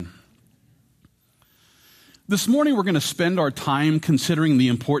This morning, we're going to spend our time considering the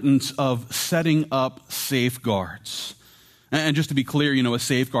importance of setting up safeguards. And just to be clear, a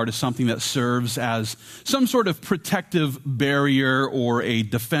safeguard is something that serves as some sort of protective barrier or a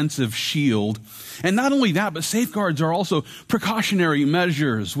defensive shield. And not only that, but safeguards are also precautionary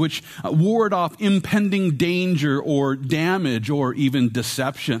measures which ward off impending danger or damage or even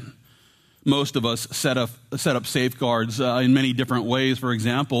deception. Most of us set up safeguards in many different ways. For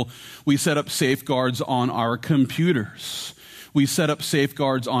example, we set up safeguards on our computers. We set up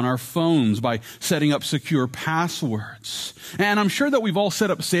safeguards on our phones by setting up secure passwords. And I'm sure that we've all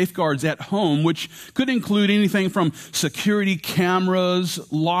set up safeguards at home, which could include anything from security cameras,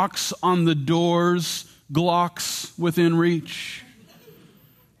 locks on the doors, Glocks within reach.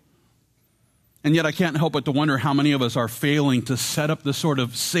 And yet I can't help but to wonder how many of us are failing to set up the sort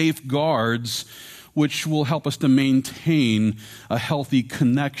of safeguards which will help us to maintain a healthy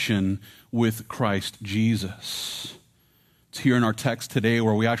connection with Christ Jesus. It's here in our text today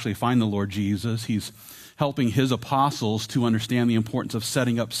where we actually find the Lord Jesus. He's helping his apostles to understand the importance of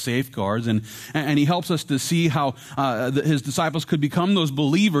setting up safeguards. And he helps us to see how his disciples could become those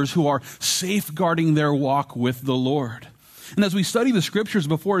believers who are safeguarding their walk with the Lord. And as we study the scriptures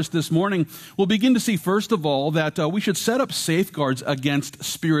before us this morning, we'll begin to see, first of all, that we should set up safeguards against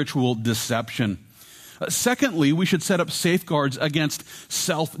spiritual deception. Secondly, we should set up safeguards against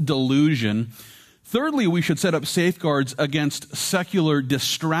self-delusion. Thirdly, we should set up safeguards against secular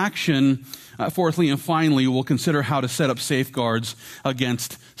distraction. Fourthly and finally, we'll consider how to set up safeguards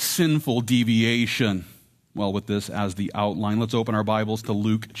against sinful deviation. Well, with this as the outline, let's open our Bibles to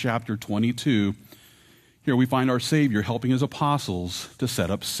Luke chapter 22. Here we find our Savior helping his apostles to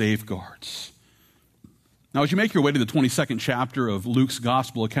set up safeguards. Now, as you make your way to the 22nd chapter of Luke's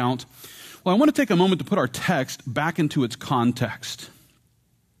gospel account, I want to take a moment to put our text back into its context.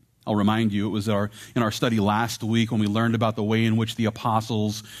 I'll remind you, it was in our study last week when we learned about the way in which the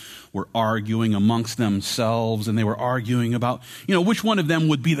apostles were arguing amongst themselves, and they were arguing about, which one of them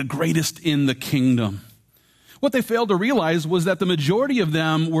would be the greatest in the kingdom. What they failed to realize was that the majority of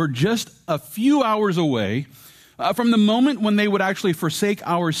them were just a few hours away from the moment when they would actually forsake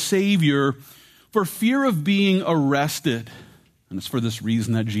our Savior for fear of being arrested. And it's for this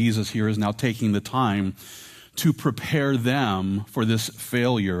reason that Jesus here is now taking the time to prepare them for this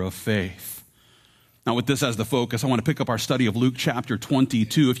failure of faith. Now, with this as the focus, I want to pick up our study of Luke chapter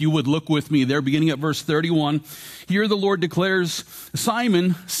 22. If you would look with me there, beginning at verse 31, here the Lord declares,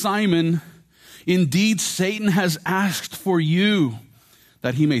 "Simon, Simon, indeed, Satan has asked for you,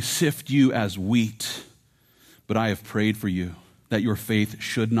 that he may sift you as wheat. But I have prayed for you, that your faith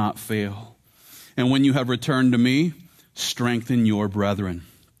should not fail. And when you have returned to me, strengthen your brethren."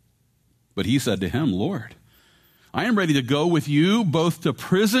 But he said to him, "Lord, I am ready to go with you both to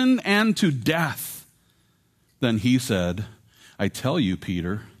prison and to death." Then he said, "I tell you,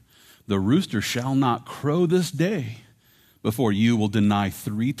 Peter, the rooster shall not crow this day before you will deny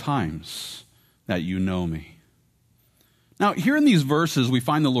 3 times that you know me." Now, here in these verses, we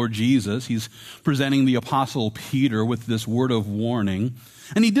find the Lord Jesus. He's presenting the apostle Peter with this word of warning.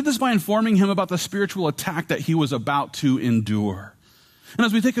 And he did this by informing him about the spiritual attack that he was about to endure. And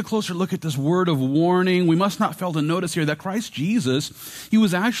as we take a closer look at this word of warning, we must not fail to notice here that Christ Jesus, he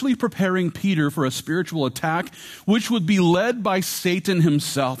was actually preparing Peter for a spiritual attack, which would be led by Satan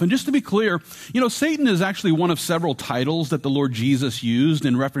himself. And just to be clear, Satan is actually one of several titles that the Lord Jesus used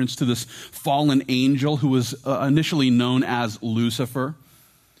in reference to this fallen angel who was initially known as Lucifer.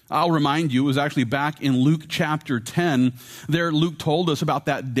 I'll remind you, it was actually back in Luke chapter 10. There, Luke told us about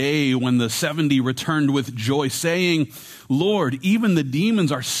that day when the 70 returned with joy, saying, "Lord, even the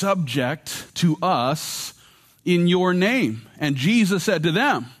demons are subject to us in your name." And Jesus said to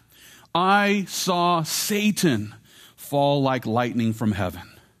them, "I saw Satan fall like lightning from heaven."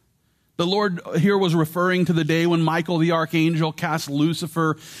 The Lord here was referring to the day when Michael the archangel cast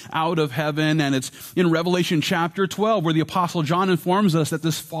Lucifer out of heaven. And it's in Revelation chapter 12 where the apostle John informs us that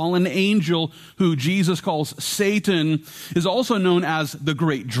this fallen angel who Jesus calls Satan is also known as the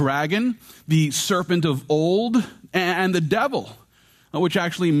great dragon, the serpent of old, and the devil, which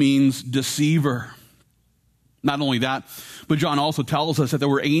actually means deceiver. Not only that, but John also tells us that there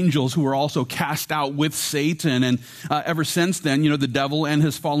were angels who were also cast out with Satan. And ever since then, the devil and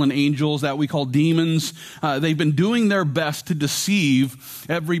his fallen angels that we call demons, they've been doing their best to deceive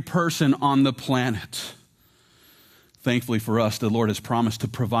every person on the planet. Thankfully for us, the Lord has promised to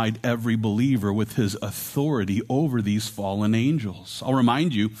provide every believer with his authority over these fallen angels. I'll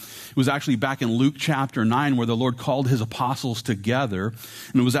remind you, it was actually back in Luke chapter 9 where the Lord called his apostles together.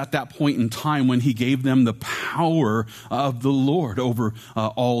 And it was at that point in time when he gave them the power of the Lord over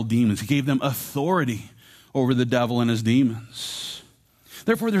all demons. He gave them authority over the devil and his demons.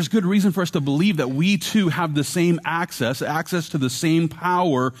 Therefore, there's good reason for us to believe that we too have the same access to the same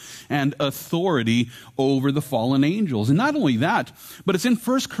power and authority over the fallen angels. And not only that, but it's in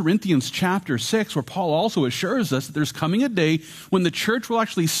 1 Corinthians chapter 6 where Paul also assures us that there's coming a day when the church will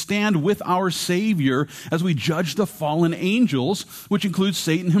actually stand with our Savior as we judge the fallen angels, which includes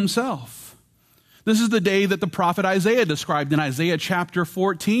Satan himself. This is the day that the prophet Isaiah described in Isaiah chapter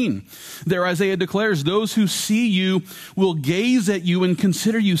 14. There Isaiah declares, "Those who see you will gaze at you and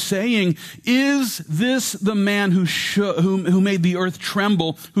consider you, saying, 'Is this the man who made the earth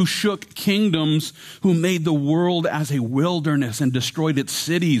tremble, who shook kingdoms, who made the world as a wilderness and destroyed its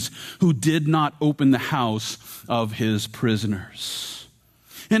cities, who did not open the house of his prisoners?'"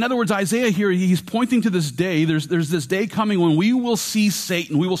 In other words, Isaiah here, he's pointing to this day. There's this day coming when we will see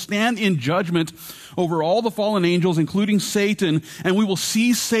Satan. We will stand in judgment over all the fallen angels, including Satan, and we will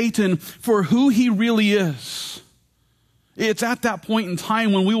see Satan for who he really is. It's at that point in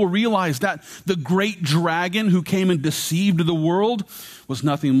time when we will realize that the great dragon who came and deceived the world was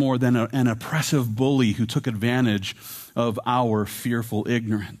nothing more than an oppressive bully who took advantage of our fearful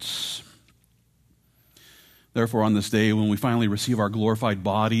ignorance. Therefore, on this day, when we finally receive our glorified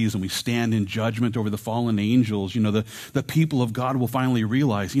bodies and we stand in judgment over the fallen angels, the people of God will finally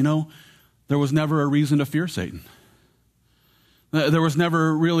realize, there was never a reason to fear Satan. There was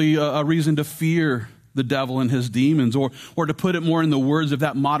never really a reason to fear the devil and his demons, or to put it more in the words of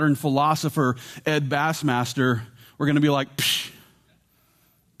that modern philosopher, Ed Bassmaster, we're going to be like, psh,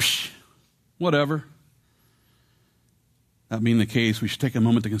 psh, whatever. That being the case, we should take a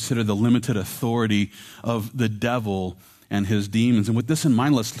moment to consider the limited authority of the devil and his demons. And with this in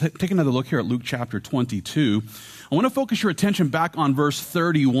mind, let's take another look here at Luke chapter 22. I want to focus your attention back on verse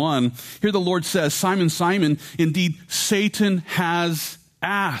 31. Here the Lord says, "Simon, Simon, indeed Satan has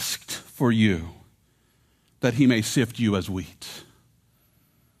asked for you, that he may sift you as wheat."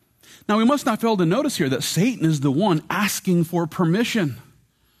 Now we must not fail to notice here that Satan is the one asking for permission.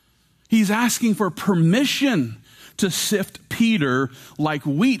 He's asking for permission to sift Peter like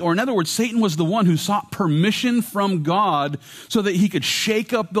wheat. Or in other words, Satan was the one who sought permission from God so that he could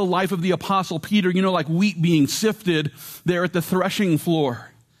shake up the life of the apostle Peter, like wheat being sifted there at the threshing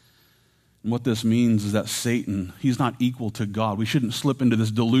floor. And what this means is that Satan, he's not equal to God. We shouldn't slip into this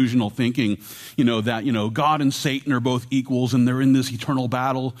delusional thinking, that God and Satan are both equals and they're in this eternal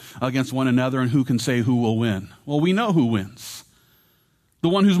battle against one another, and who can say who will win? Well, we know who wins. The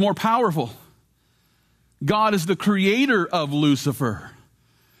one who's more powerful. God is the creator of Lucifer.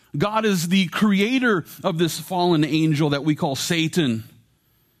 God is the creator of this fallen angel that we call Satan.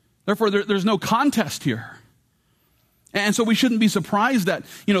 Therefore, there's no contest here. And so we shouldn't be surprised that,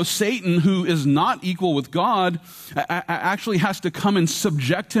 Satan, who is not equal with God, actually has to come and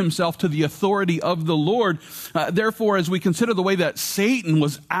subject himself to the authority of the Lord. Therefore, as we consider the way that Satan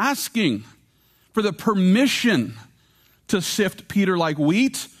was asking for the permission to sift Peter like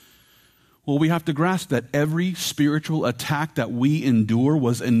wheat, well, we have to grasp that every spiritual attack that we endure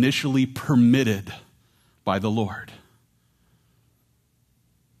was initially permitted by the Lord.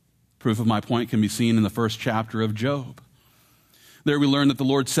 Proof of my point can be seen in the first chapter of Job. There we learn that the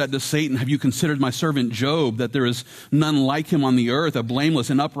Lord said to Satan, "Have you considered my servant Job, that there is none like him on the earth, a blameless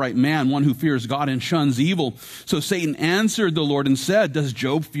and upright man, one who fears God and shuns evil?" So Satan answered the Lord and said, "Does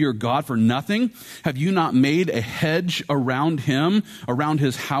Job fear God for nothing? Have you not made a hedge around him, around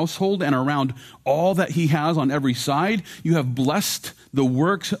his household, and around all that he has on every side? You have blessed the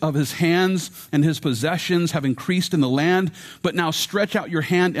works of his hands, and his possessions have increased in the land. But now stretch out your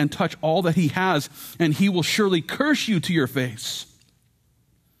hand and touch all that he has, and he will surely curse you to your face."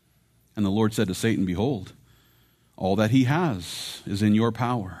 And the Lord said to Satan, "Behold, all that he has is in your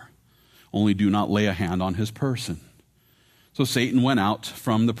power. Only do not lay a hand on his person." So Satan went out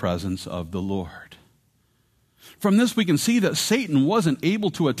from the presence of the Lord. From this, we can see that Satan wasn't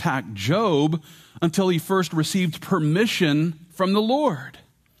able to attack Job until he first received permission from the Lord.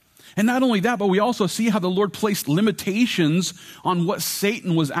 And not only that, but we also see how the Lord placed limitations on what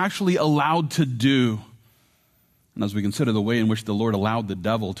Satan was actually allowed to do. And as we consider the way in which the Lord allowed the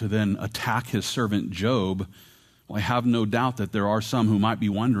devil to then attack his servant Job, well, I have no doubt that there are some who might be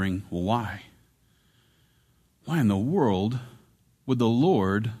wondering, well, why? Why in the world would the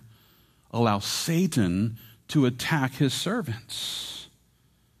Lord allow Satan to attack his servants?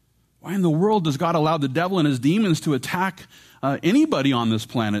 Why in the world does God allow the devil and his demons to attack anybody on this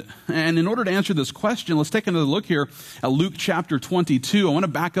planet? And in order to answer this question, let's take another look here at Luke chapter 22. I want to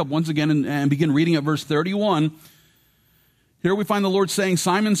back up once again and begin reading at verse 31. Here we find the Lord saying,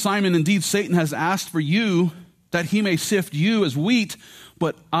 "Simon, Simon, indeed Satan has asked for you that he may sift you as wheat,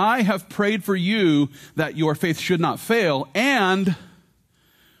 But I have prayed for you that your faith should not fail, and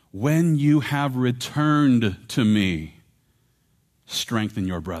when you have returned to me, strengthen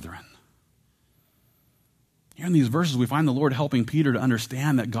your brethren. Here in these verses, we find the Lord helping Peter to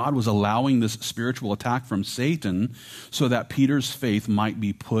understand that God was allowing this spiritual attack from Satan so that Peter's faith might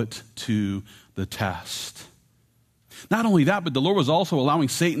be put to the test. Not only that, but the Lord was also allowing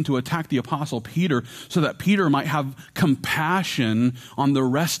Satan to attack the apostle Peter so that Peter might have compassion on the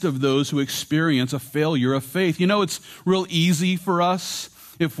rest of those who experience a failure of faith. You know, it's real easy for us,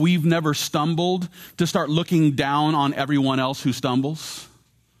 if we've never stumbled, to start looking down on everyone else who stumbles.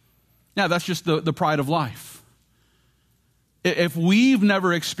 Yeah, that's just the pride of life. If we've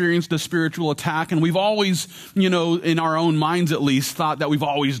never experienced a spiritual attack and we've always, in our own minds at least, thought that we've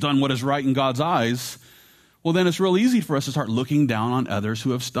always done what is right in God's eyes, well, then it's real easy for us to start looking down on others who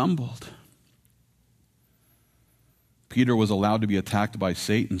have stumbled. Peter was allowed to be attacked by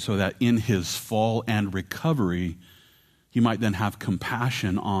Satan so that in his fall and recovery, he might then have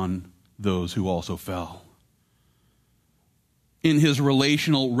compassion on those who also fell. In his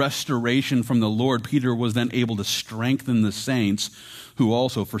relational restoration from the Lord, Peter was then able to strengthen the saints who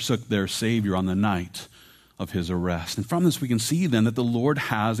also forsook their Savior on the night of his arrest. And from this we can see then that the Lord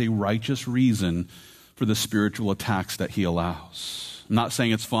has a righteous reason for the spiritual attacks that he allows. I'm not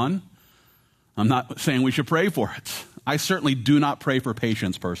saying it's fun. I'm not saying we should pray for it. I certainly do not pray for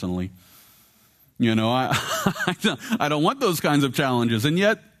patience personally. I don't want those kinds of challenges. And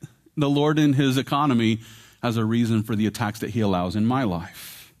yet the Lord in his economy has a reason for the attacks that he allows in my life.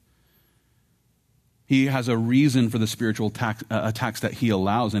 He has a reason for the spiritual attacks that he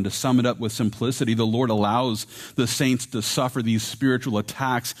allows. And to sum it up with simplicity, the Lord allows the saints to suffer these spiritual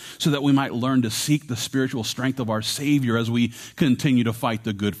attacks so that we might learn to seek the spiritual strength of our Savior as we continue to fight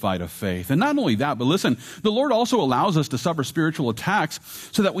the good fight of faith. And not only that, but listen, the Lord also allows us to suffer spiritual attacks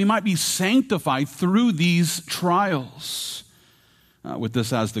so that we might be sanctified through these trials. With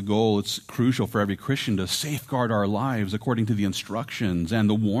this as the goal, it's crucial for every Christian to safeguard our lives according to the instructions and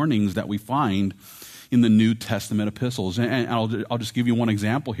the warnings that we find in the New Testament epistles. And I'll just give you one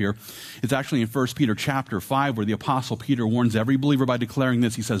example here. It's actually in 1 Peter chapter 5 where the apostle Peter warns every believer by declaring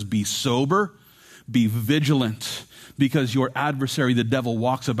this. He says, "Be sober, be vigilant, because your adversary, the devil,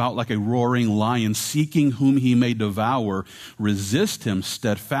 walks about like a roaring lion, seeking whom he may devour. Resist him,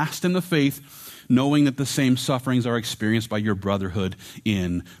 steadfast in the faith, knowing that the same sufferings are experienced by your brotherhood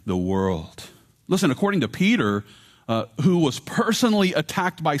in the world." Listen, according to Peter, who was personally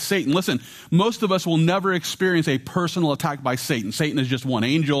attacked by Satan. Listen, most of us will never experience a personal attack by Satan. Satan is just one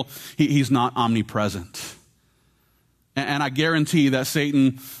angel. He's not omnipresent. And I guarantee that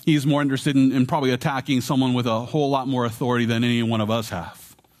Satan, he's more interested in probably attacking someone with a whole lot more authority than any one of us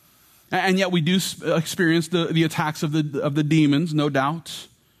have. And yet we do experience the attacks of the demons, no doubt.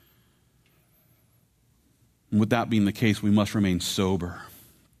 And with that being the case, we must remain sober.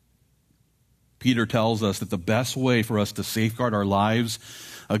 Peter tells us that the best way for us to safeguard our lives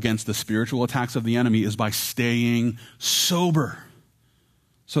against the spiritual attacks of the enemy is by staying sober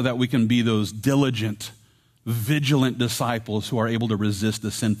so that we can be those diligent, vigilant disciples who are able to resist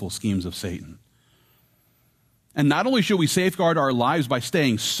the sinful schemes of Satan. And not only should we safeguard our lives by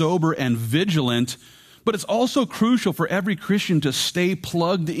staying sober and vigilant, but it's also crucial for every Christian to stay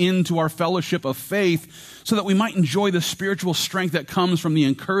plugged into our fellowship of faith so that we might enjoy the spiritual strength that comes from the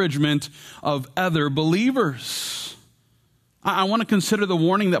encouragement of other believers. I want to consider the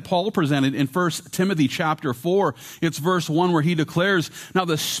warning that Paul presented in 1 Timothy chapter 4. It's verse 1 where he declares, "Now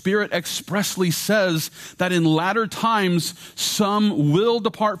the Spirit expressly says that in latter times some will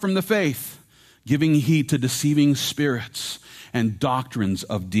depart from the faith, giving heed to deceiving spirits and doctrines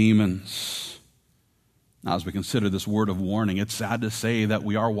of demons." Now, as we consider this word of warning, it's sad to say that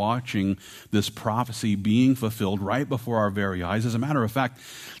we are watching this prophecy being fulfilled right before our very eyes. As a matter of fact,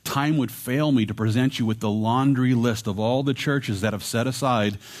 time would fail me to present you with the laundry list of all the churches that have set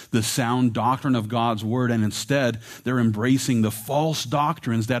aside the sound doctrine of God's word, and instead they're embracing the false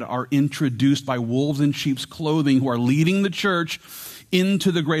doctrines that are introduced by wolves in sheep's clothing who are leading the church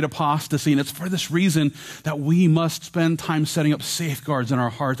into the great apostasy. And it's for this reason that we must spend time setting up safeguards in our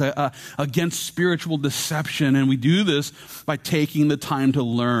heart against spiritual deception. And we do this by taking the time to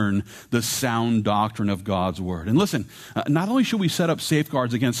learn the sound doctrine of God's word. And listen, not only should we set up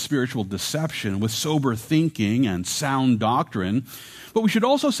safeguards against spiritual deception with sober thinking and sound doctrine, but we should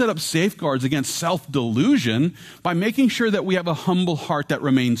also set up safeguards against self-delusion by making sure that we have a humble heart that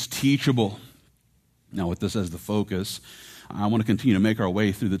remains teachable. Now, with this as the focus, I want to continue to make our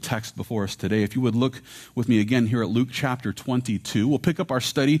way through the text before us today. If you would look with me again here at Luke chapter 22, we'll pick up our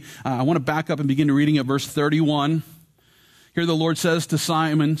study. I want to back up and begin reading at verse 31. Here the Lord says to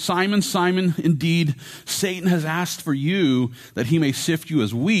Simon, Simon, Simon, indeed, Satan has asked for you that he may sift you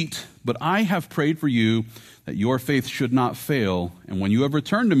as wheat, but I have prayed for you that your faith should not fail. And when you have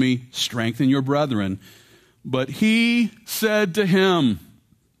returned to me, strengthen your brethren. But he said to him,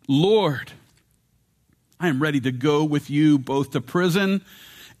 Lord, I am ready to go with you both to prison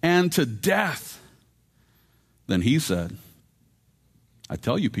and to death. Then he said, I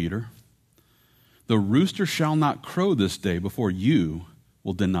tell you, Peter, the rooster shall not crow this day before you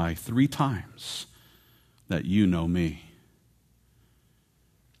will deny 3 times that you know me.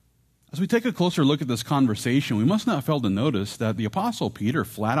 As we take a closer look at this conversation, we must not fail to notice that the Apostle Peter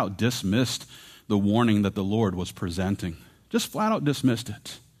flat out dismissed the warning that the Lord was presenting. Just flat out dismissed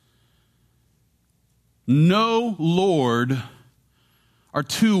it. No, Lord, are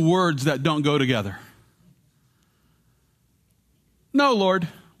 2 words that don't go together. No, Lord.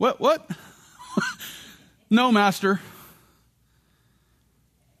 What? No, Master.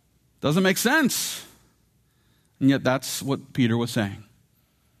 Doesn't make sense. And yet that's what Peter was saying.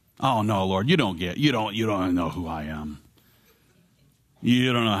 Oh, no, Lord, you don't know who I am.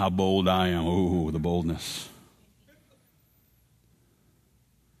 You don't know how bold I am. Ooh, the boldness.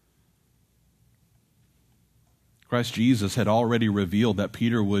 Christ Jesus had already revealed that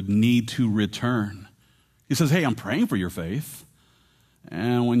Peter would need to return. He says, hey, I'm praying for your faith.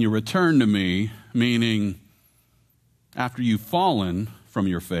 And when you return to me, meaning after you've fallen from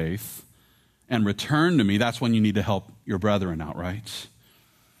your faith and return to me, that's when you need to help your brethren out, right?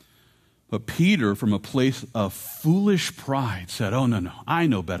 But Peter, from a place of foolish pride, said, oh, no, I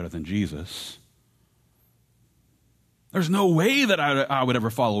know better than Jesus. There's no way that I would ever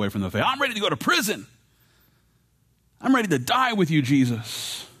fall away from the faith. I'm ready to go to prison. I'm ready to die with you,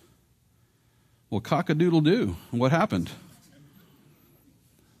 Jesus. Well, cock-a-doodle-doo. What happened?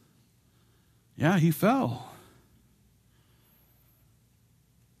 Yeah, he fell.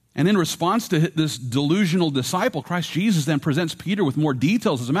 And in response to this delusional disciple, Christ Jesus then presents Peter with more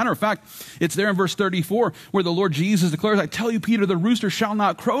details. As a matter of fact, it's there in verse 34 where the Lord Jesus declares, I tell you, Peter, the rooster shall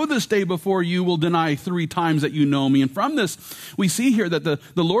not crow this day before you will deny 3 times that you know me. And from this, we see here that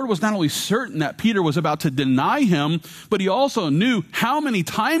the Lord was not only certain that Peter was about to deny him, but he also knew how many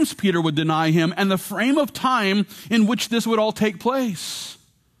times Peter would deny him and the frame of time in which this would all take place.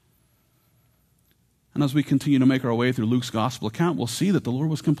 And as we continue to make our way through Luke's gospel account, we'll see that the Lord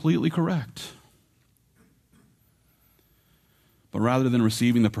was completely correct. But rather than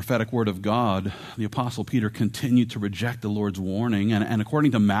receiving the prophetic word of God, the Apostle Peter continued to reject the Lord's warning. And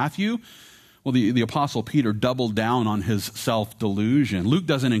according to Matthew, well, the Apostle Peter doubled down on his self-delusion. Luke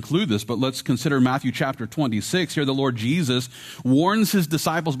doesn't include this, but let's consider Matthew chapter 26. Here the Lord Jesus warns his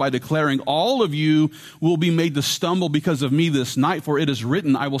disciples by declaring, all of you will be made to stumble because of me this night, for it is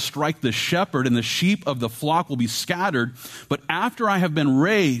written, I will strike the shepherd and the sheep of the flock will be scattered. But after I have been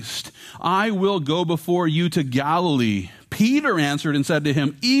raised, I will go before you to Galilee. Peter answered and said to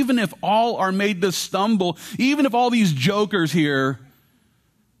him, even if all are made to stumble, even if all these jokers here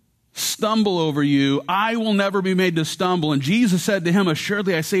stumble over you, I will never be made to stumble. And Jesus said to him,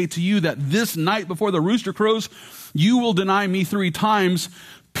 assuredly I say to you that this night before the rooster crows, you will deny me 3 times.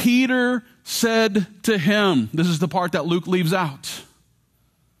 Peter said to him, this is the part that Luke leaves out.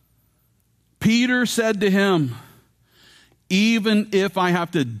 Peter said to him, even if I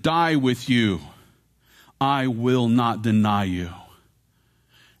have to die with you, I will not deny you.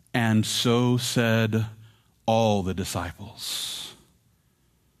 And so said all the disciples.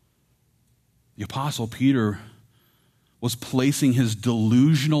 The Apostle Peter was placing his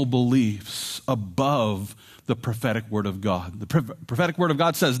delusional beliefs above the prophetic word of God. The prophetic word of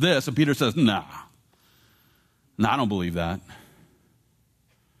God says this, and Peter says, nah, I don't believe that.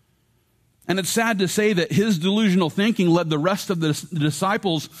 And it's sad to say that his delusional thinking led the rest of the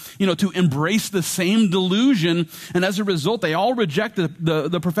disciples, to embrace the same delusion. And as a result, they all rejected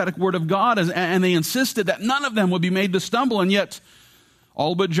the prophetic word of God, and they insisted that none of them would be made to stumble. And yet,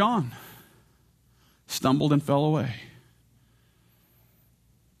 all but John stumbled and fell away.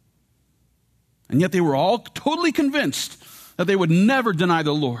 And yet they were all totally convinced that they would never deny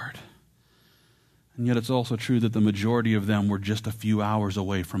the Lord. And yet it's also true that the majority of them were just a few hours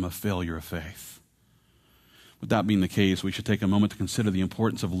away from a failure of faith. With that being the case, we should take a moment to consider the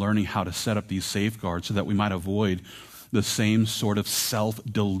importance of learning how to set up these safeguards so that we might avoid the same sort of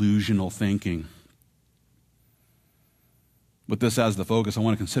self-delusional thinking. With this as the focus, I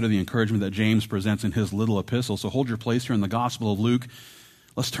want to consider the encouragement that James presents in his little epistle. So hold your place here in the Gospel of Luke.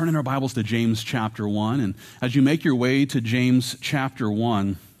 Let's turn in our Bibles to James chapter 1. And as you make your way to James chapter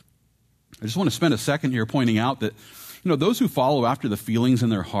 1, I just want to spend a second here pointing out that, those who follow after the feelings in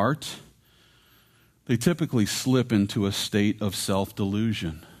their heart they typically slip into a state of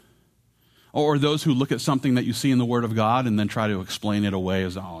self-delusion. Or those who look at something that you see in the Word of God and then try to explain it away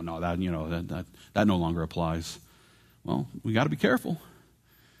as, oh, no, that no longer applies. Well, we got to be careful,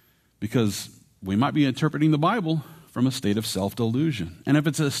 because we might be interpreting the Bible from a state of self-delusion. And if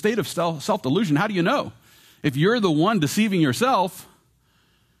it's a state of self-delusion, how do you know? If you're the one deceiving yourself,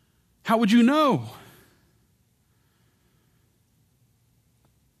 how would you know?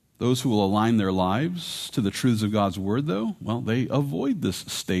 Those who will align their lives to the truths of God's Word, though, well, they avoid this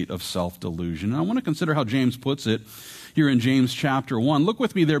state of self-delusion. And I want to consider how James puts it here in James chapter 1. Look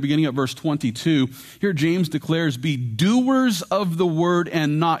with me there, beginning at verse 22. Here James declares, "Be doers of the word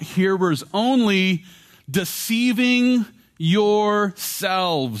and not hearers only, deceiving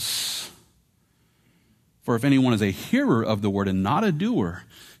yourselves. For if anyone is a hearer of the word and not a doer,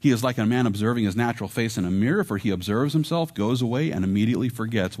 he is like a man observing his natural face in a mirror, for he observes himself, goes away, and immediately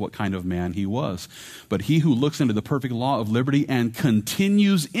forgets what kind of man he was. But he who looks into the perfect law of liberty and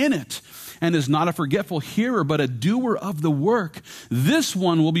continues in it, and is not a forgetful hearer, but a doer of the work, this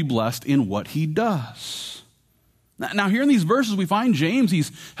one will be blessed in what he does." Now, here in these verses, we find James,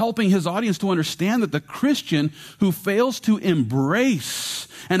 he's helping his audience to understand that the Christian who fails to embrace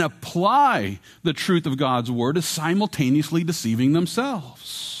and apply the truth of God's word is simultaneously deceiving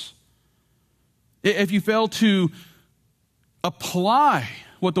themselves. If you fail to apply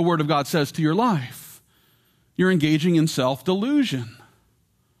what the Word of God says to your life, you're engaging in self-delusion.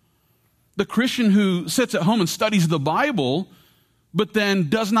 The Christian who sits at home and studies the Bible, but then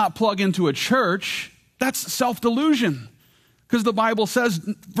does not plug into a church, that's self-delusion. Because the Bible says,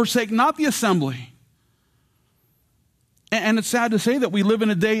 forsake not the assembly. And it's sad to say that we live in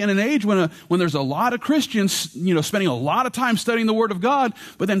a day and an age when there's a lot of Christians, spending a lot of time studying the Word of God,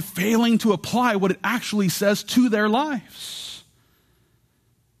 but then failing to apply what it actually says to their lives.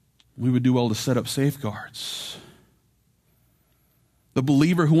 We would do well to set up safeguards. The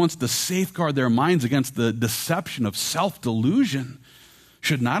believer who wants to safeguard their minds against the deception of self-delusion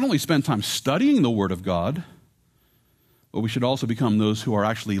should not only spend time studying the Word of God, but we should also become those who are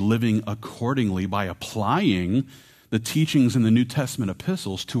actually living accordingly by applying the teachings in the New Testament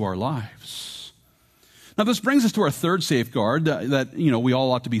epistles to our lives. Now, this brings us to our third safeguard that we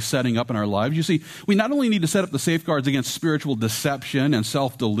all ought to be setting up in our lives. You see, we not only need to set up the safeguards against spiritual deception and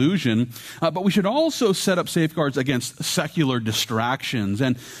self-delusion, but we should also set up safeguards against secular distractions.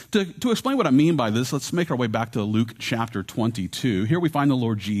 And to explain what I mean by this, let's make our way back to Luke chapter 22. Here we find the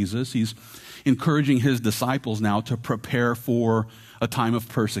Lord Jesus. He's encouraging his disciples now to prepare for a time of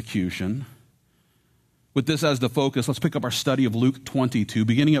persecution. With this as the focus, let's pick up our study of Luke 22,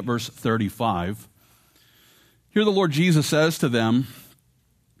 beginning at verse 35. Here the Lord Jesus says to them,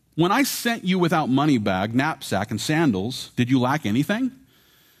 "When I sent you without money bag, knapsack, and sandals, did you lack anything?"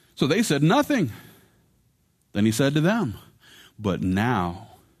 So they said, "Nothing." Then he said to them, "But now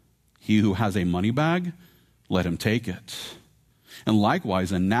he who has a money bag, let him take it, and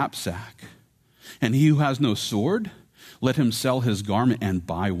likewise a knapsack. And he who has no sword, let him sell his garment and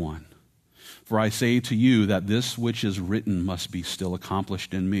buy one. For I say to you that this which is written must be still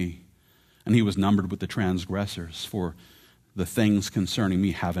accomplished in me. And he was numbered with the transgressors, for the things concerning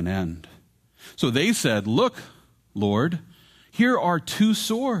me have an end." So they said, "Look, Lord, here are 2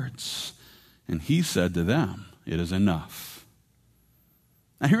 swords. And he said to them, "It is enough."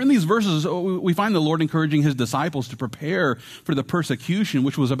 Now, here in these verses, we find the Lord encouraging his disciples to prepare for the persecution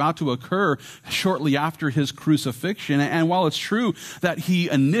which was about to occur shortly after his crucifixion. And while it's true that he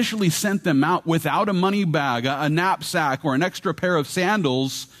initially sent them out without a money bag, a knapsack, or an extra pair of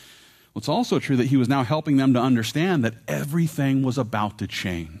sandals, it's also true that he was now helping them to understand that everything was about to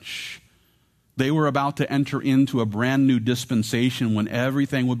change. They were about to enter into a brand new dispensation when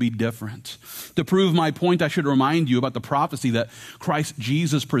everything would be different. To prove my point, I should remind you about the prophecy that Christ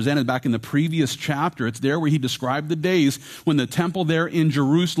Jesus presented back in the previous chapter. It's there where he described the days when the temple there in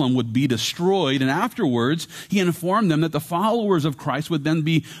Jerusalem would be destroyed. And afterwards, he informed them that the followers of Christ would then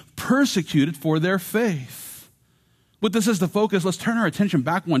be persecuted for their faith. With this as the focus, let's turn our attention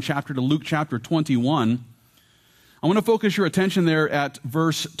back one chapter to Luke chapter 21. I want to focus your attention there at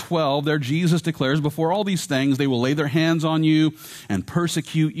verse 12. There Jesus declares, "Before all these things, they will lay their hands on you and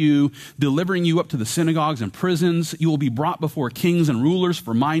persecute you, delivering you up to the synagogues and prisons. You will be brought before kings and rulers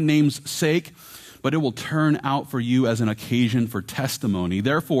for my name's sake, but it will turn out for you as an occasion for testimony.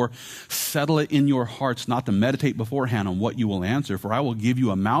 Therefore, settle it in your hearts not to meditate beforehand on what you will answer, for I will give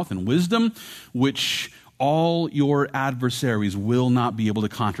you a mouth and wisdom which all your adversaries will not be able to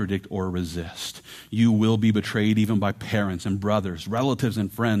contradict or resist. You will be betrayed even by parents and brothers, relatives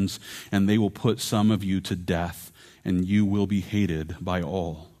and friends, and they will put some of you to death, and you will be hated by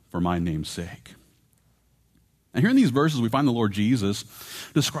all for my name's sake." And here in these verses, we find the Lord Jesus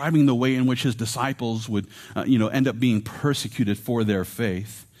describing the way in which his disciples would, end up being persecuted for their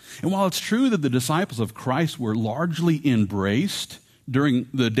faith. And while it's true that the disciples of Christ were largely embraced during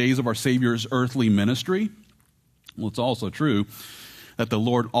the days of our Savior's earthly ministry, well, it's also true that the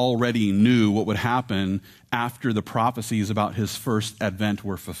Lord already knew what would happen after the prophecies about his first advent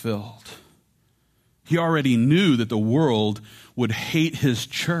were fulfilled. He already knew that the world would hate his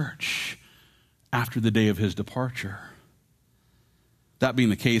church after the day of his departure. That being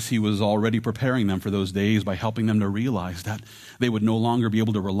the case, he was already preparing them for those days by helping them to realize that they would no longer be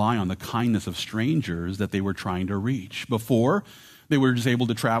able to rely on the kindness of strangers that they were trying to reach. Before, they were just able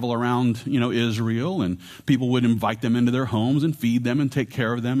to travel around, Israel, and people would invite them into their homes and feed them and take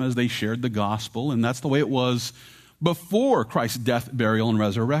care of them as they shared the gospel. And that's the way it was before Christ's death, burial, and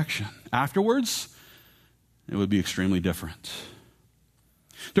resurrection. Afterwards, it would be extremely different.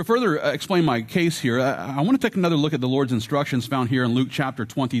 To further explain my case here, I want to take another look at the Lord's instructions found here in Luke chapter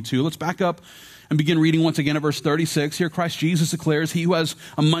 22. Let's back up and begin reading once again at verse 36. Here Christ Jesus declares, "He who has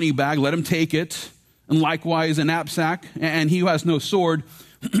a money bag, let him take it, and likewise a knapsack. And he who has no sword,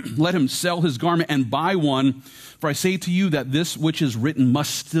 let him sell his garment and buy one. For I say to you that this which is written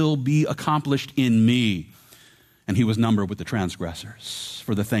must still be accomplished in me." And he was numbered with the transgressors.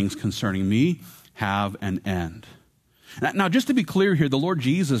 For the things concerning me have an end. Now, just to be clear here, the Lord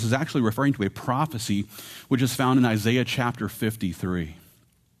Jesus is actually referring to a prophecy which is found in Isaiah chapter 53.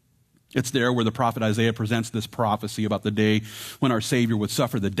 It's there where the prophet Isaiah presents this prophecy about the day when our Savior would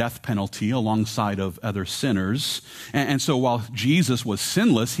suffer the death penalty alongside of other sinners. And so while Jesus was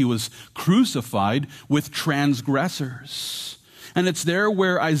sinless, he was crucified with transgressors. And it's there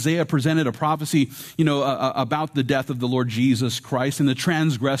where Isaiah presented a prophecy, about the death of the Lord Jesus Christ and the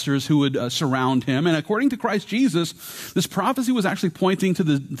transgressors who would surround him. And according to Christ Jesus, this prophecy was actually pointing to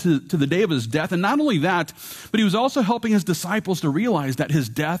the day of his death. And not only that, but he was also helping his disciples to realize that his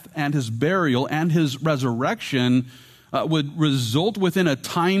death and his burial and his resurrection would result within a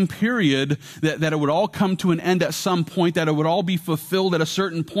time period that it would all come to an end at some point, that it would all be fulfilled at a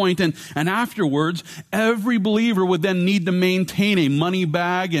certain point, and afterwards, every believer would then need to maintain a money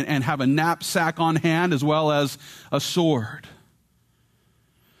bag and have a knapsack on hand as well as a sword.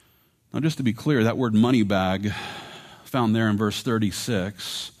 Now, just to be clear, that word money bag found there in verse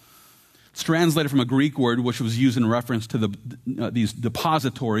 36, it's translated from a Greek word which was used in reference to these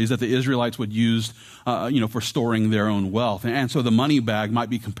depositories that the Israelites would use, for storing their own wealth. And so the money bag might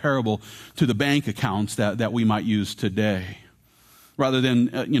be comparable to the bank accounts that we might use today. Rather than,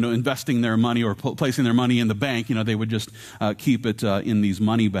 investing their money or placing their money in the bank, they would just keep it in these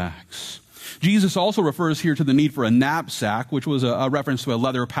money bags. Jesus also refers here to the need for a knapsack, which was a reference to a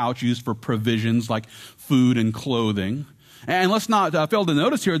leather pouch used for provisions like food and clothing. And let's not fail to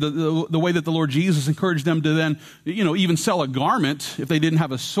notice here the way that the Lord Jesus encouraged them to then, even sell a garment if they didn't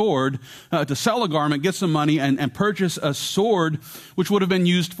have a sword, to sell a garment, get some money, and purchase a sword, which would have been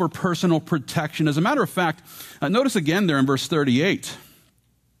used for personal protection. As a matter of fact, notice again there in verse 38.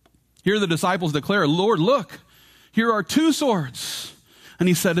 Here the disciples declare, "Lord, look, here are 2 swords. And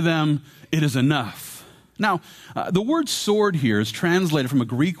he said to them, 'It is enough.'" Now, the word sword here is translated from a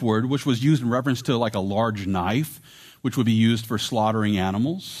Greek word which was used in reference to like a large knife, which would be used for slaughtering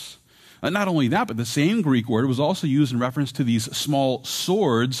animals. Not only that, but the same Greek word was also used in reference to these small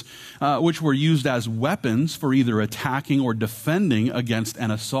swords, which were used as weapons for either attacking or defending against an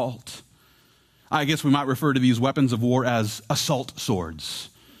assault. I guess we might refer to these weapons of war as assault swords.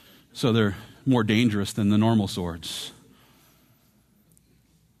 So they're more dangerous than the normal swords.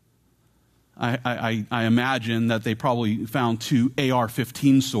 I imagine that they probably found 2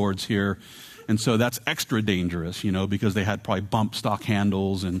 AR-15 swords here. And so that's extra dangerous, because they had probably bump stock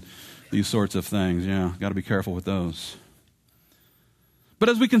handles and these sorts of things. Yeah, got to be careful with those. But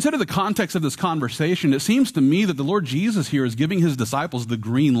as we consider the context of this conversation, it seems to me that the Lord Jesus here is giving his disciples the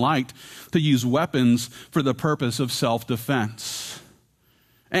green light to use weapons for the purpose of self-defense.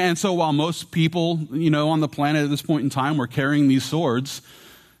 And so while most people, on the planet at this point in time were carrying these swords,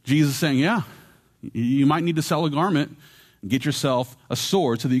 Jesus is saying, yeah, you might need to sell a garment, get yourself a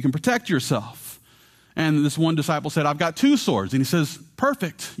sword so that you can protect yourself. And this one disciple said, "I've got 2 swords." And he says,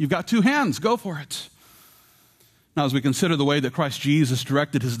 "Perfect. You've got 2 hands. Go for it." Now, as we consider the way that Christ Jesus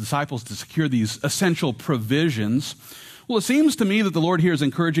directed his disciples to secure these essential provisions, well, it seems to me that the Lord here is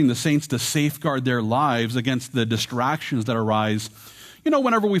encouraging the saints to safeguard their lives against the distractions that arise,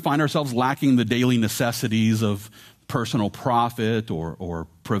 whenever we find ourselves lacking the daily necessities of personal profit or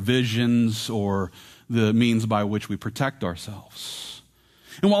provisions or the means by which we protect ourselves.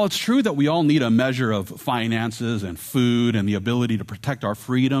 And while it's true that we all need a measure of finances and food and the ability to protect our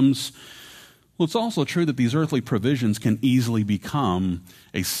freedoms, Well, it's also true that these earthly provisions can easily become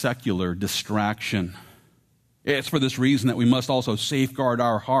a secular distraction. It's for this reason that we must also safeguard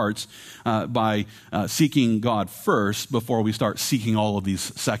our hearts by seeking God first before we start seeking all of these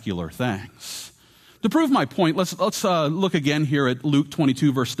secular things. To prove my point, let's look again here at Luke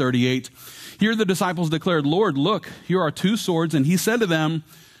 22, verse 38. Here the disciples declared, "Lord, look, here are 2 swords." And he said to them,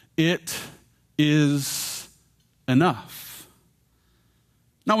 "It is enough."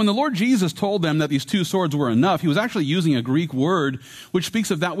 Now, when the Lord Jesus told them that these 2 swords were enough, he was actually using a Greek word which speaks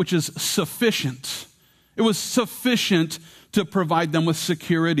of that which is sufficient. It was sufficient to provide them with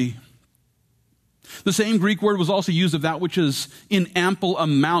security. The same Greek word was also used of that which is in ample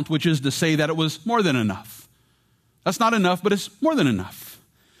amount, which is to say that it was more than enough. That's not enough, but it's more than enough.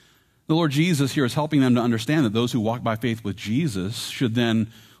 The Lord Jesus here is helping them to understand that those who walk by faith with Jesus should then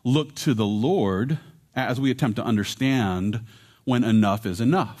look to the Lord as we attempt to understand when enough is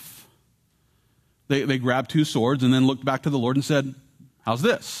enough. They grabbed 2 swords and then looked back to the Lord and said, "How's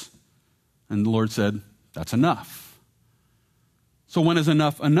this?" And the Lord said, "That's enough." So when is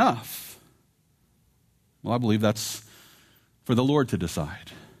enough enough? Well, I believe that's for the Lord to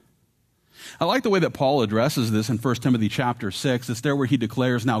decide. I like the way that Paul addresses this in 1 Timothy chapter 6. It's there where he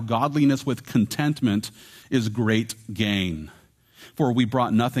declares, "Now godliness with contentment is great gain. For we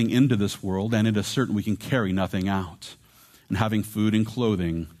brought nothing into this world, and it is certain we can carry nothing out. And having food and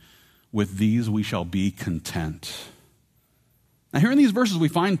clothing, with these we shall be content." Now, here in these verses, we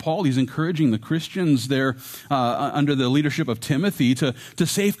find Paul, he's encouraging the Christians there under the leadership of Timothy to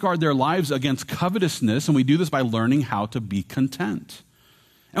safeguard their lives against covetousness, and we do this by learning how to be content.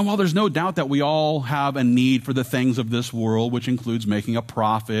 And while there's no doubt that we all have a need for the things of this world, which includes making a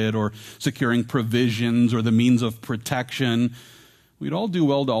profit or securing provisions or the means of protection, we'd all do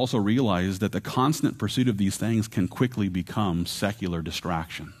well to also realize that the constant pursuit of these things can quickly become secular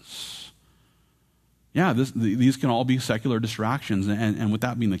distractions. Yeah, these can all be secular distractions. And with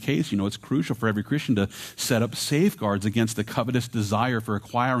that being the case, it's crucial for every Christian to set up safeguards against the covetous desire for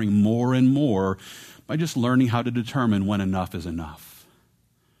acquiring more and more by just learning how to determine when enough is enough.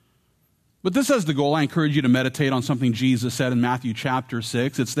 But this as the goal, I encourage you to meditate on something Jesus said in Matthew chapter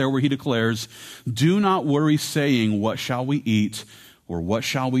 6. It's there where he declares, "Do not worry saying, 'What shall we eat?' or 'What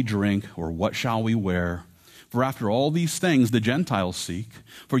shall we drink?' or 'What shall we wear?' For after all these things the Gentiles seek,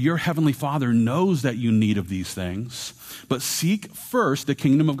 for your heavenly Father knows that you need of these things. But seek first the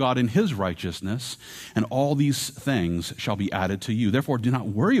kingdom of God and his righteousness, and all these things shall be added to you. Therefore do not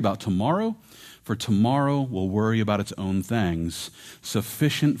worry about tomorrow, for tomorrow will worry about its own things.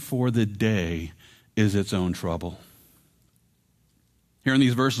 Sufficient for the day is its own trouble." Here in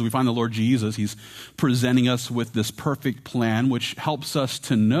these verses, we find the Lord Jesus, he's presenting us with this perfect plan, which helps us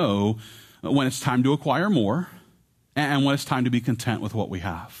to know when it's time to acquire more and when it's time to be content with what we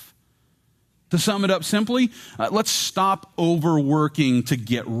have. To sum it up simply, let's stop overworking to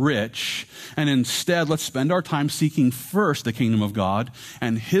get rich, and instead let's spend our time seeking first the kingdom of God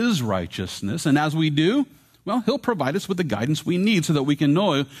and his righteousness. And as we do, well, he'll provide us with the guidance we need so that we can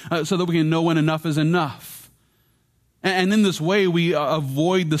know when enough is enough. And in this way, we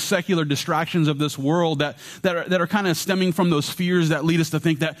avoid the secular distractions of this world that are kind of stemming from those fears that lead us to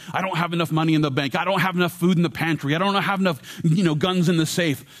think that I don't have enough money in the bank, I don't have enough food in the pantry, I don't have enough guns in the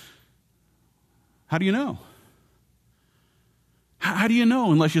safe. How do you know? How do you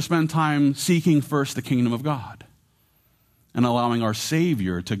know unless you spend time seeking first the kingdom of God and allowing our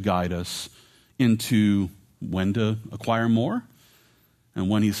Savior to guide us into when to acquire more and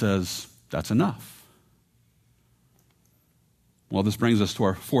when he says, "That's enough"? Well, this brings us to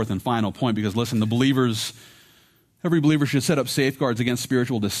our 4th and final point, because listen, every believer should set up safeguards against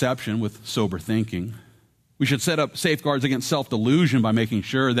spiritual deception with sober thinking. We should set up safeguards against self-delusion by making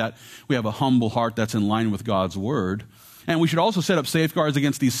sure that we have a humble heart that's in line with God's word. And we should also set up safeguards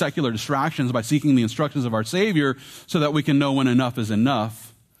against these secular distractions by seeking the instructions of our Savior so that we can know when enough is enough.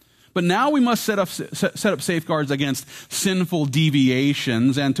 But now we must set up safeguards against sinful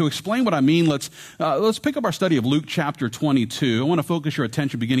deviations. And to explain what I mean, let's pick up our study of Luke chapter 22. I want to focus your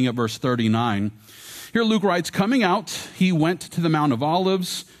attention beginning at verse 39. Here Luke writes, "Coming out, he went to the Mount of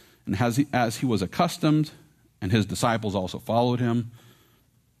Olives, and as he was accustomed, and his disciples also followed him.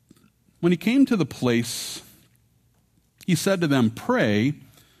 When he came to the place, he said to them, 'Pray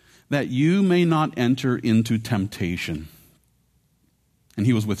that you may not enter into temptation.' And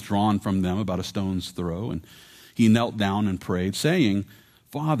he was withdrawn from them about a stone's throw, and he knelt down and prayed, saying,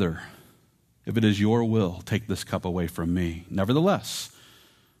 'Father, if it is your will, take this cup away from me. Nevertheless,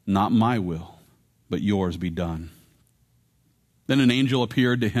 not my will, but yours be done.' Then an angel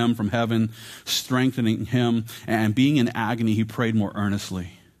appeared to him from heaven, strengthening him, and being in agony, he prayed more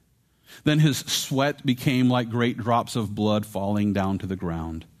earnestly. Then his sweat became like great drops of blood falling down to the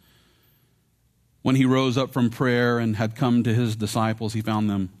ground. When he rose up from prayer and had come to his disciples, he found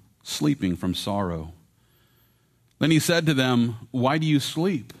them sleeping from sorrow. Then he said to them, "Why do you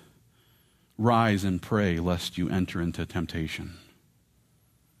sleep? Rise and pray, lest you enter into temptation."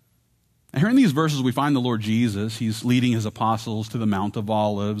 And here in these verses, we find the Lord Jesus. He's leading his apostles to the Mount of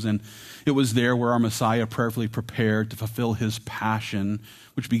Olives, and it was there where our Messiah prayerfully prepared to fulfill his passion,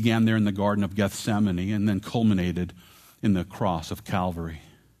 which began there in the Garden of Gethsemane and then culminated in the cross of Calvary.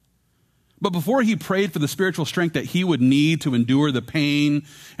 But before he prayed for the spiritual strength that he would need to endure the pain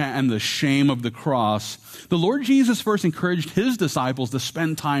and the shame of the cross, the Lord Jesus first encouraged his disciples to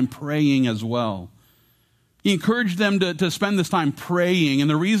spend time praying as well. He encouraged them to spend this time praying, and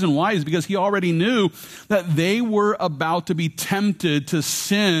the reason why is because he already knew that they were about to be tempted to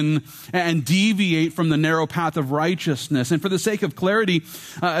sin and deviate from the narrow path of righteousness. And for the sake of clarity,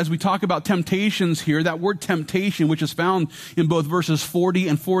 as we talk about temptations here, that word temptation, which is found in both verses 40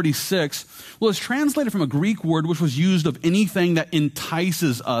 and 46, well, it's translated from a Greek word which was used of anything that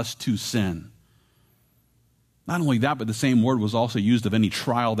entices us to sin. Not only that, but the same word was also used of any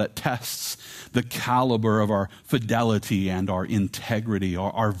trial that tests the caliber of our fidelity and our integrity,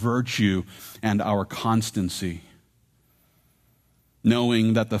 our virtue and our constancy.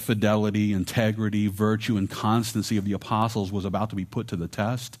 Knowing that the fidelity, integrity, virtue, and constancy of the apostles was about to be put to the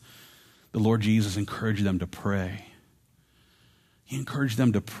test, the Lord Jesus encouraged them to pray. He encouraged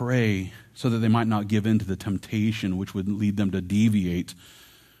them to pray so that they might not give in to the temptation which would lead them to deviate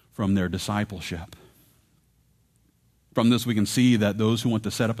from their discipleship. From this, we can see that those who want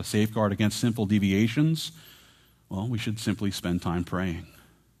to set up a safeguard against sinful deviations, well, we should simply spend time praying.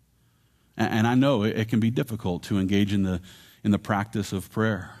 And I know it can be difficult to engage in the practice of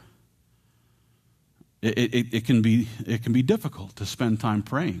prayer. It can be difficult to spend time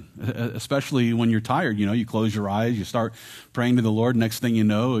praying, especially when you're tired. You know, you close your eyes, you start praying to the Lord. Next thing you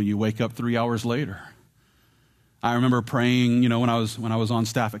know, you wake up 3 hours later. I remember praying, when I was on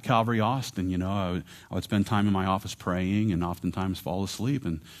staff at Calvary Austin, I would spend time in my office praying and oftentimes fall asleep.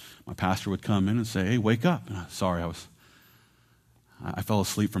 And my pastor would come in and say, "Hey, wake up." And I fell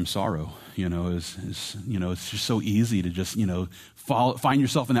asleep from sorrow. It's just so easy to just, find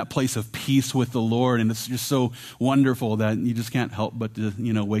yourself in that place of peace with the Lord. And it's just so wonderful that you just can't help but to,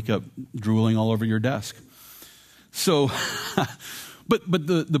 wake up drooling all over your desk. So, but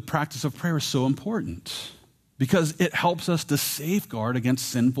the practice of prayer is so important, because it helps us to safeguard against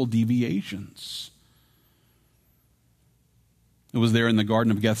sinful deviations. It was there in the Garden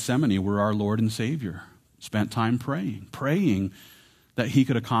of Gethsemane where our Lord and Savior spent time praying that he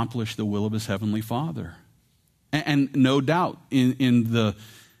could accomplish the will of his heavenly Father. And no doubt in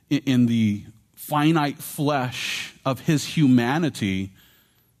the finite flesh of his humanity,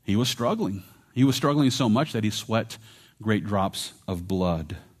 he was struggling. He was struggling so much that he sweat great drops of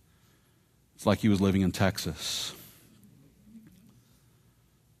blood. It's like he was living in Texas.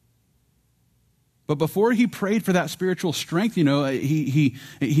 But before he prayed for that spiritual strength, he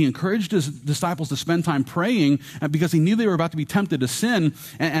encouraged his disciples to spend time praying because he knew they were about to be tempted to sin.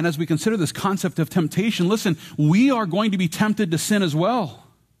 And as we consider this concept of temptation, listen, we are going to be tempted to sin as well.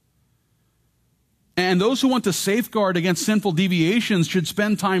 And those who want to safeguard against sinful deviations should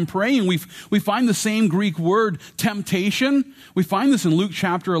spend time praying. We find the same Greek word, temptation. We find this in Luke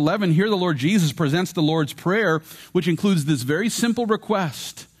chapter 11. Here the Lord Jesus presents the Lord's Prayer, which includes this very simple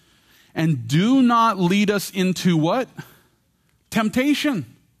request. And do not lead us into what? Temptation.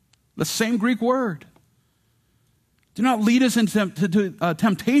 The same Greek word. Do not lead us into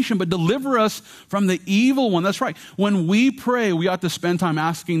temptation, but deliver us from the evil one. That's right. When we pray, we ought to spend time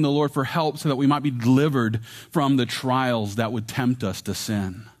asking the Lord for help so that we might be delivered from the trials that would tempt us to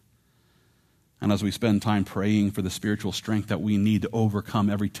sin. And as we spend time praying for the spiritual strength that we need to overcome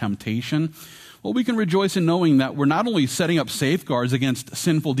every temptation, well, we can rejoice in knowing that we're not only setting up safeguards against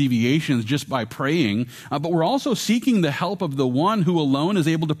sinful deviations just by praying, but we're also seeking the help of the one who alone is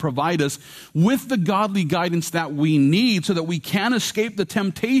able to provide us with the godly guidance that we need so that we can escape the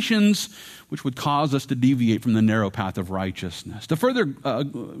temptations which would cause us to deviate from the narrow path of righteousness. To further,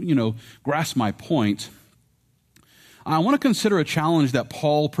 grasp my point, I want to consider a challenge that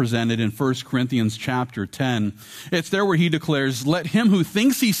Paul presented in 1 Corinthians chapter 10. It's there where he declares, "Let him who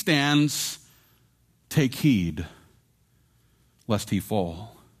thinks he stands take heed, lest he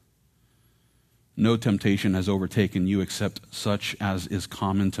fall. No temptation has overtaken you except such as is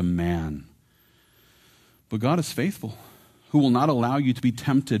common to man. But God is faithful, who will not allow you to be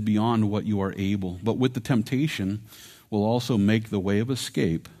tempted beyond what you are able, but with the temptation will also make the way of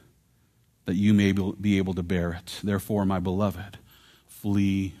escape that you may be able to bear it. Therefore, my beloved,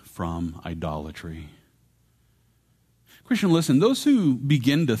 flee from idolatry. Christian, listen, those who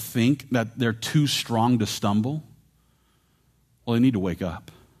begin to think that they're too strong to stumble, well, they need to wake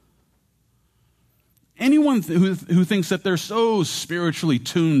up. Anyone who thinks that they're so spiritually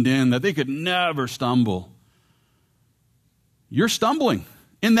tuned in that they could never stumble, you're stumbling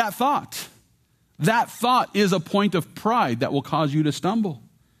in that thought. That thought is a point of pride that will cause you to stumble.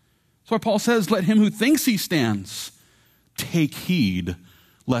 That's why Paul says, let him who thinks he stands take heed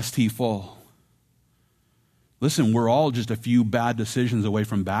lest he fall. Listen, we're all just a few bad decisions away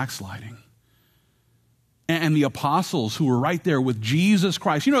from backsliding. And the apostles who were right there with Jesus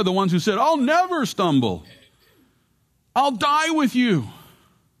Christ, you know, the ones who said, I'll never stumble. I'll die with you.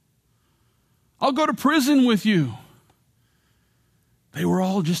 I'll go to prison with you. They were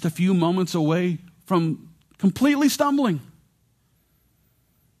all just a few moments away from completely stumbling.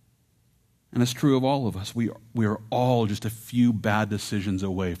 And it's true of all of us. We are all just a few bad decisions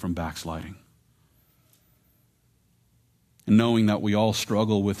away from backsliding. And knowing that we all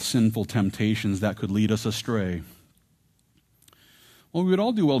struggle with sinful temptations that could lead us astray, well, we would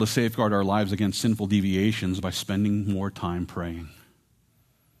all do well to safeguard our lives against sinful deviations by spending more time praying.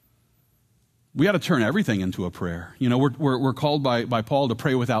 We got to turn everything into a prayer. You know, we're called by Paul to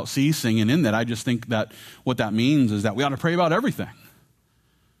pray without ceasing, and in that, I just think that what that means is that we ought to pray about everything.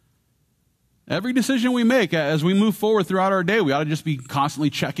 Every decision we make as we move forward throughout our day, we ought to just be constantly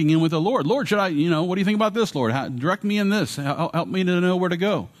checking in with the Lord. Lord, should I, what do you think about this, Lord? Direct me in this. Help me to know where to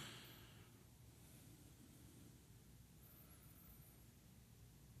go.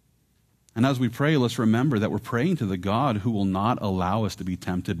 And as we pray, let's remember that we're praying to the God who will not allow us to be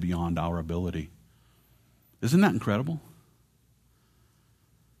tempted beyond our ability. Isn't that incredible?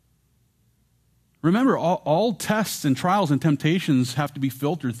 Remember, all tests and trials and temptations have to be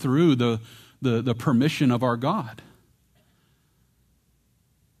filtered through the permission of our God.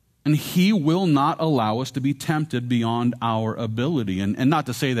 And he will not allow us to be tempted beyond our ability. And not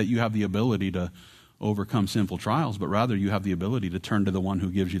to say that you have the ability to overcome sinful trials, but rather you have the ability to turn to the one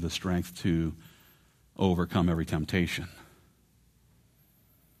who gives you the strength to overcome every temptation.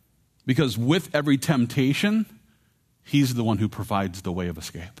 Because with every temptation, he's the one who provides the way of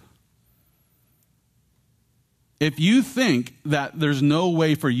escape. If you think that there's no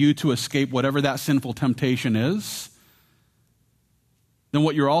way for you to escape whatever that sinful temptation is, then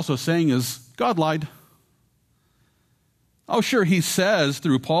what you're also saying is, God lied. Oh, sure, he says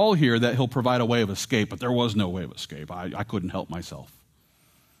through Paul here that he'll provide a way of escape, but there was no way of escape. I couldn't help myself.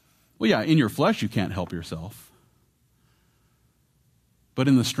 Well, yeah, in your flesh you can't help yourself. But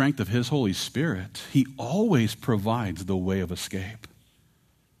in the strength of his Holy Spirit, he always provides the way of escape.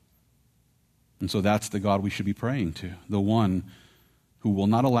 And so that's the God we should be praying to, the one who will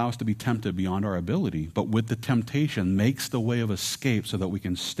not allow us to be tempted beyond our ability, but with the temptation makes the way of escape so that we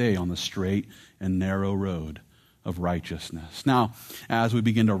can stay on the straight and narrow road of righteousness. Now, as we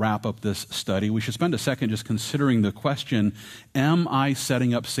begin to wrap up this study, we should spend a second just considering the question, am I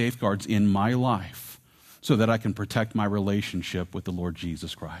setting up safeguards in my life so that I can protect my relationship with the Lord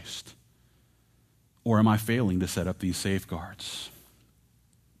Jesus Christ? Or am I failing to set up these safeguards?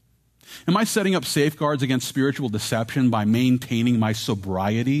 Am I setting up safeguards against spiritual deception by maintaining my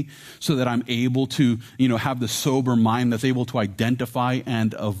sobriety so that I'm able to, have the sober mind that's able to identify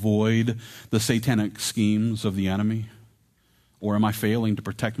and avoid the satanic schemes of the enemy? Or am I failing to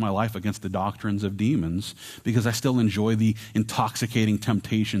protect my life against the doctrines of demons because I still enjoy the intoxicating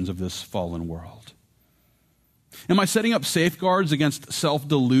temptations of this fallen world? Am I setting up safeguards against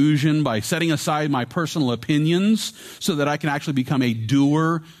self-delusion by setting aside my personal opinions so that I can actually become a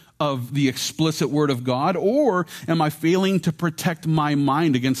doer of the explicit word of God? Or am I failing to protect my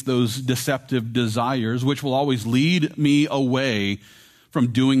mind against those deceptive desires, which will always lead me away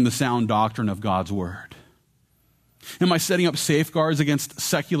from doing the sound doctrine of God's word? Am I setting up safeguards against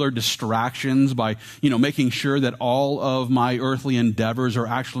secular distractions by, making sure that all of my earthly endeavors are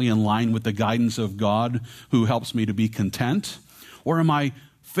actually in line with the guidance of God who helps me to be content? Or am I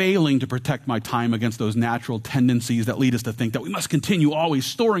failing to protect my time against those natural tendencies that lead us to think that we must continue always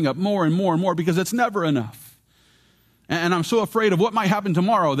storing up more and more and more because it's never enough? And I'm so afraid of what might happen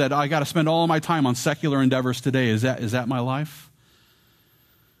tomorrow that I got to spend all of my time on secular endeavors today. Is that my life?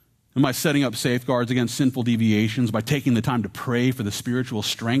 Am I setting up safeguards against sinful deviations by taking the time to pray for the spiritual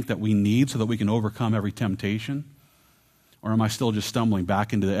strength that we need so that we can overcome every temptation? Or am I still just stumbling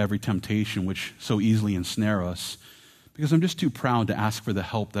back into every temptation which so easily ensnare us because I'm just too proud to ask for the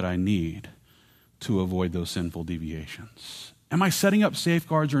help that I need to avoid those sinful deviations? Am I setting up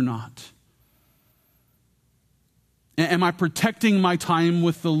safeguards or not? Am I protecting my time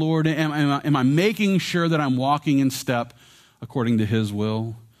with the Lord? Am I making sure that I'm walking in step according to his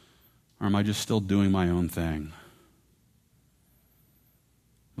will? Or am I just still doing my own thing?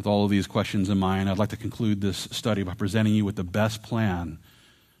 With all of these questions in mind, I'd like to conclude this study by presenting you with the best plan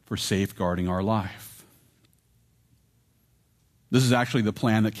for safeguarding our life. This is actually the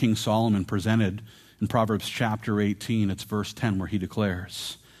plan that King Solomon presented in Proverbs chapter 18. It's verse 10 where he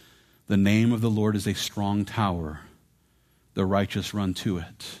declares, "The name of the Lord is a strong tower. The righteous run to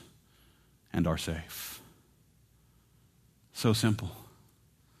it and are safe." So simple,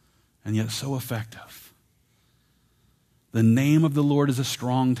 and yet so effective. The name of the Lord is a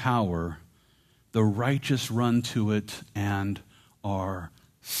strong tower. The righteous run to it and are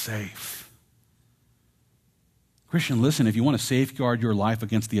safe. Christian, listen, if you want to safeguard your life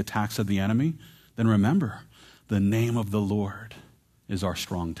against the attacks of the enemy, then remember, the name of the Lord is our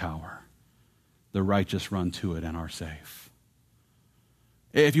strong tower. The righteous run to it and are safe.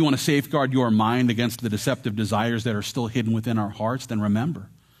 If you want to safeguard your mind against the deceptive desires that are still hidden within our hearts, then remember,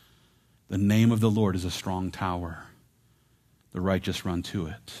 the name of the Lord is a strong tower. The righteous run to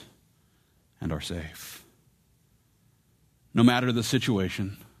it and are safe. No matter the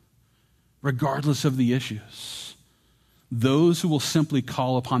situation, regardless of the issues, those who will simply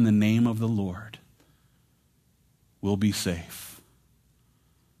call upon the name of the Lord will be safe.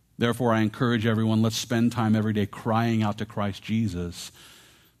 Therefore, I encourage everyone, let's spend time every day crying out to Christ Jesus.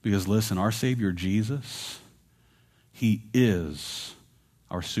 Because listen, our Savior Jesus, he is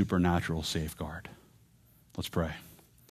our supernatural safeguard. Let's pray.